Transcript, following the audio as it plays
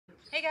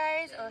Hey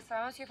guys, Alyssa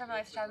Ramos here from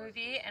Lifestyle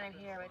Movie, and I'm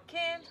here with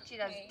Kim. She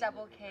does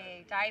double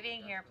K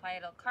diving here in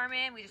Playa del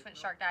Carmen. We just went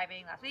shark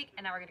diving last week,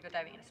 and now we're going to go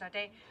diving in a snow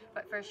day.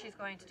 But first, she's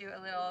going to do a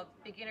little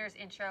beginner's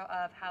intro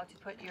of how to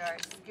put your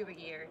scuba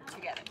gear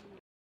together.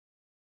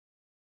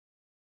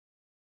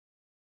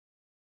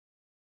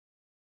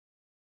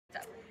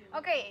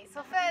 Okay,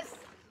 so first,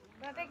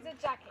 we're gonna take the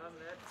jacket.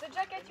 The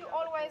jacket, you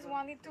always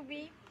want it to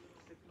be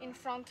in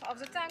front of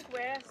the tank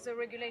where the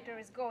regulator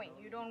is going.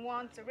 You don't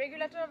want the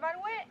regulator that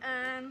way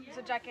and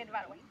the jacket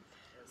that way.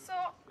 So,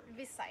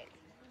 this side.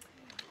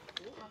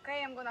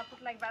 Okay, I'm gonna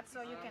put like that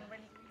so you can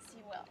really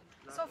see well.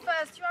 So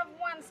first, you have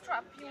one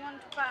strap you want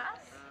to pass,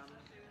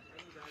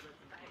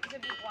 the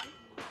big one.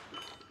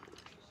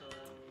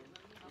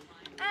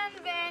 And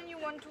then you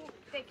want to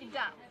take it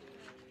down.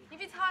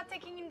 If it's hard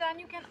taking it down,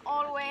 you can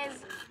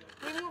always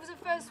remove the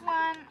first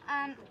one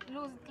and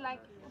lose it,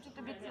 like put it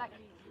a bit like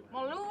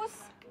more loose.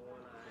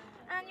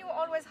 And you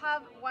always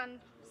have one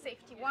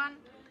safety one.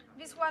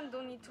 This one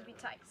don't need to be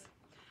tight.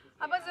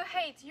 About the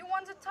height, you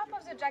want the top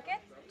of the jacket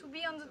to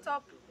be on the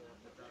top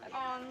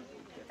on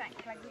the tank,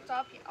 like the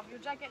top of your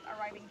jacket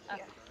arriving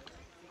here.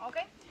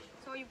 Okay?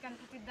 So you can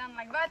put it down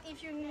like that.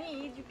 If you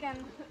need, you can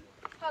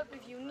help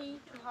if you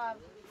need to have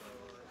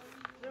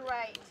the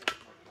right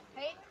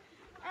height.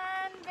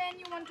 And then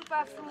you want to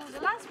pass through the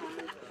last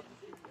one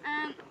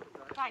and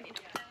tighten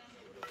it.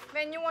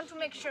 Then you want to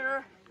make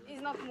sure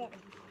it's not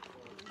moving.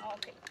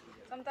 Okay.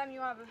 Sometimes you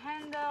have a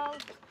handle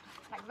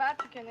like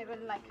that. You can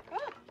even like,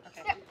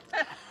 Okay.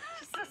 yeah.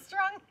 She's so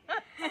strong.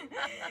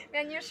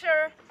 Then you're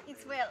sure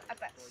it's well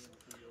attached.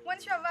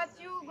 Once you have that,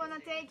 you're gonna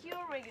take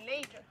your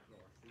regulator.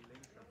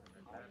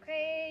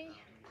 Okay.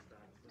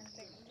 And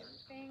take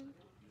everything.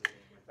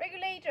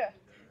 Regulator.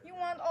 You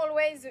want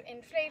always the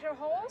inflator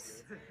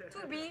hose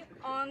to be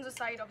on the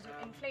side of the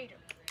inflator.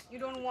 You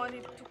don't want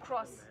it to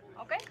cross,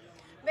 okay?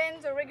 Then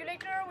the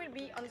regulator will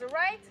be on the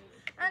right,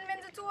 and then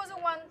the two other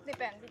ones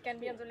depend. It can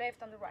be on the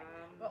left and the right.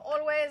 But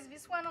always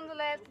this one on the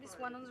left, this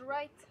one on the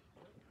right.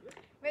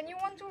 Then you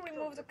want to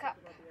remove the cap.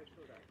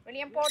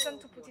 Really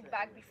important to put it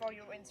back before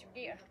you rinse your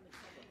gear.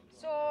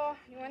 So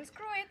you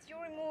unscrew it, you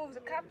remove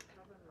the cap,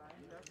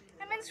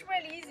 and then it's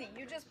really easy.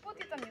 You just put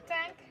it on your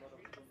tank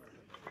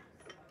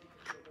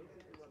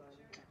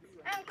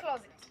and close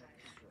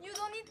it. You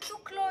don't need to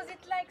close it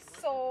like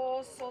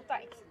so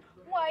tight.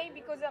 Why?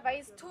 Because there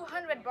is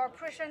 200 bar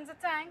pressure in the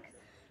tank,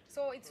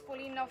 so it's full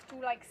enough to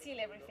like seal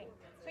everything.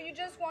 So you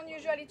just want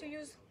usually to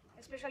use,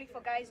 especially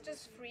for guys,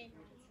 just 3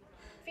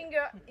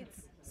 finger.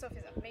 It's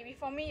sufficient. Maybe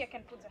for me, I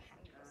can put the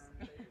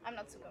handles. I'm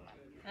not Superman.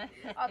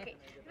 Okay.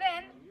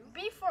 Then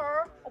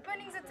before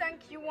opening the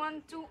tank, you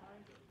want to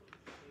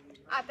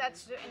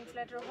attach the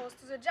inflator hose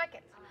to the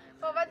jacket.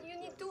 For that, you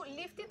need to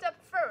lift it up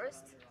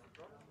first.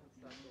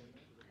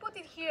 Put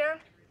it here,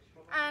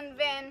 and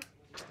then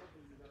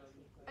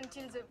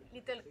until the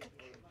little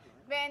click.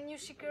 Then you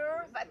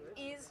secure that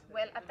is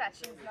well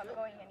attached, it's not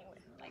going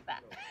anywhere. Like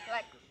that.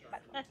 Like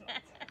that.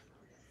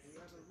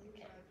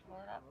 Okay,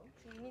 pull it up.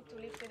 So you need to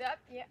lift it up,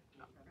 yeah.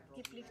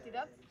 Keep lifted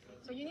up.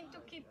 So you need to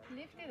keep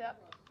lifted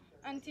up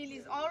until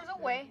it's all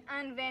the way,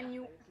 and then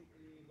you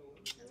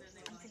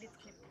until it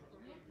clips.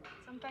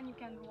 Sometimes you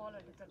can roll a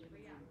little bit.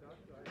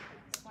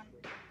 This one.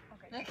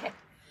 Okay.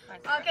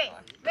 Okay,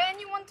 then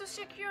you want to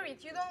secure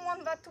it. You don't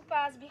want that to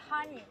pass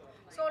behind you.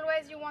 So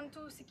always you want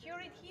to secure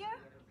it here.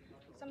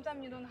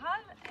 Sometimes you don't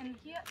have, and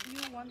here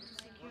you want to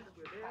secure it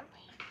that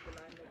way.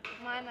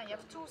 Mine, I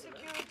have 2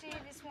 security,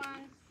 this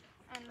one,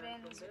 and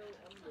then the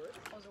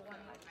other one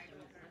like that.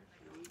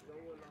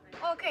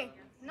 Okay,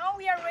 now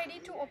we are ready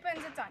to open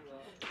the tank.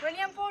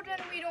 Really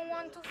important, we don't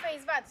want to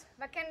face that.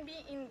 That can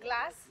be in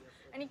glass,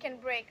 and it can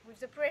break with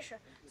the pressure.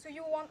 So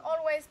you want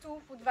always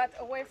to put that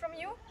away from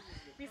you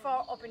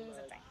before opening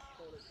the tank.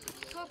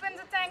 To open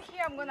the tank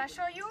here, I'm gonna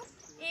show you.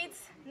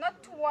 It's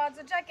not towards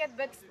the jacket,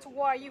 but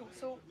toward you,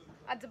 so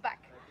at the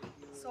back.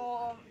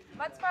 So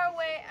that's far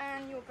away,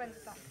 and you open the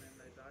tank.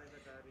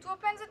 To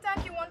open the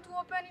tank, you want to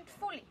open it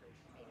fully.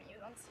 Maybe you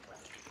don't see well.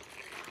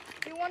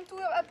 You want to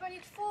open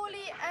it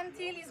fully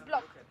until it's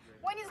blocked.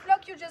 When it's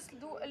blocked, you just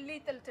do a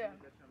little turn.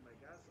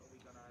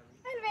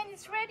 And when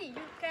it's ready,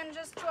 you can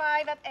just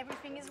try that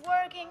everything is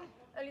working.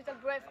 A little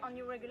breath on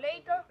your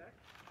regulator.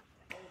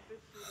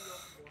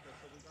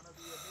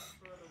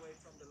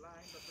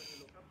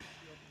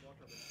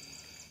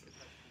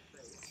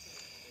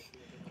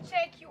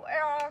 Check you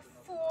are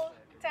full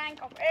tank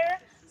of air,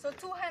 so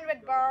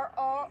 200 bar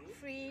or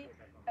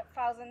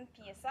 3000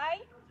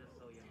 psi.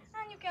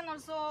 And you can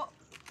also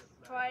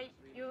try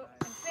your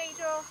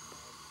inflator,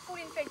 full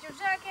inflate your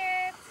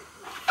jacket,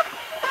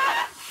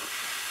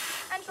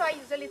 and try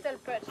the little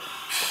purge.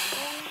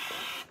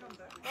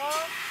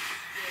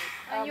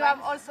 And you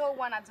have also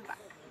one at the back.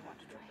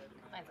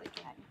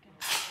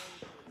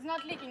 It's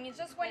not leaking, it's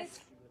just when it's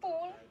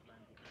full.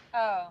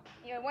 Oh.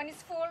 Yeah, when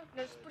it's full,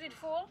 just put it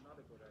full.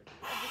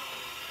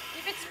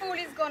 If it's full,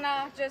 it's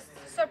gonna just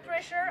sub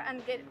pressure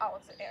and get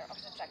out the air of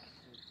the jacket.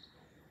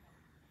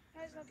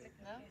 No, it's not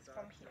leaking. No? It's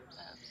from here.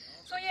 Oh.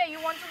 So yeah,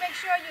 you want to make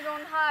sure you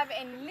don't have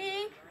any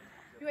leak.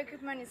 your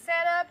equipment is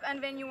set up,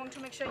 and then you want to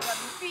make sure you have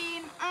your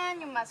fin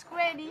and your mask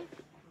ready,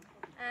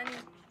 and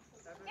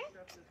yeah,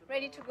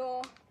 ready to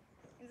go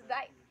in the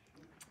dive.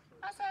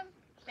 Awesome.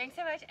 Thanks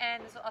so much,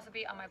 and this will also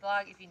be on my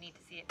blog if you need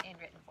to see it in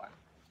written form.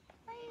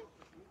 Bye.